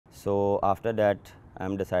So after that,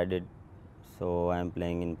 I'm decided. So I'm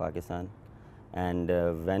playing in Pakistan, and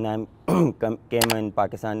when I'm came in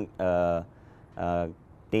Pakistan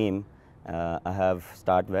team, I have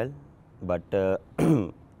start well, but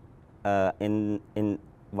in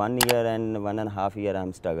 1 year and 1.5 year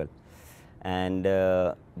I'm struggle, and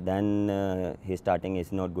then his starting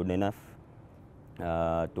is not good enough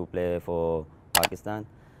to play for Pakistan,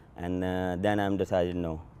 and then I'm decided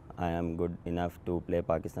no, I am good enough to play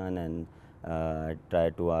Pakistan, and try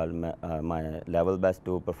to all my level best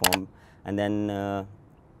to perform, and then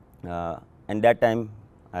and that time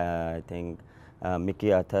I think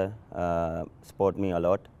Mickey Arthur support me a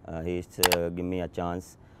lot. He's give me a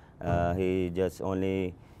chance. He just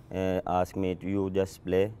only asked me to you just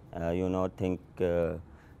play, you not think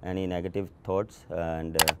any negative thoughts,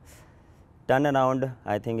 and turn around.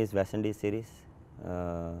 I think is West Indies series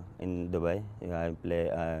in Dubai.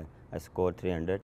 I scored 300.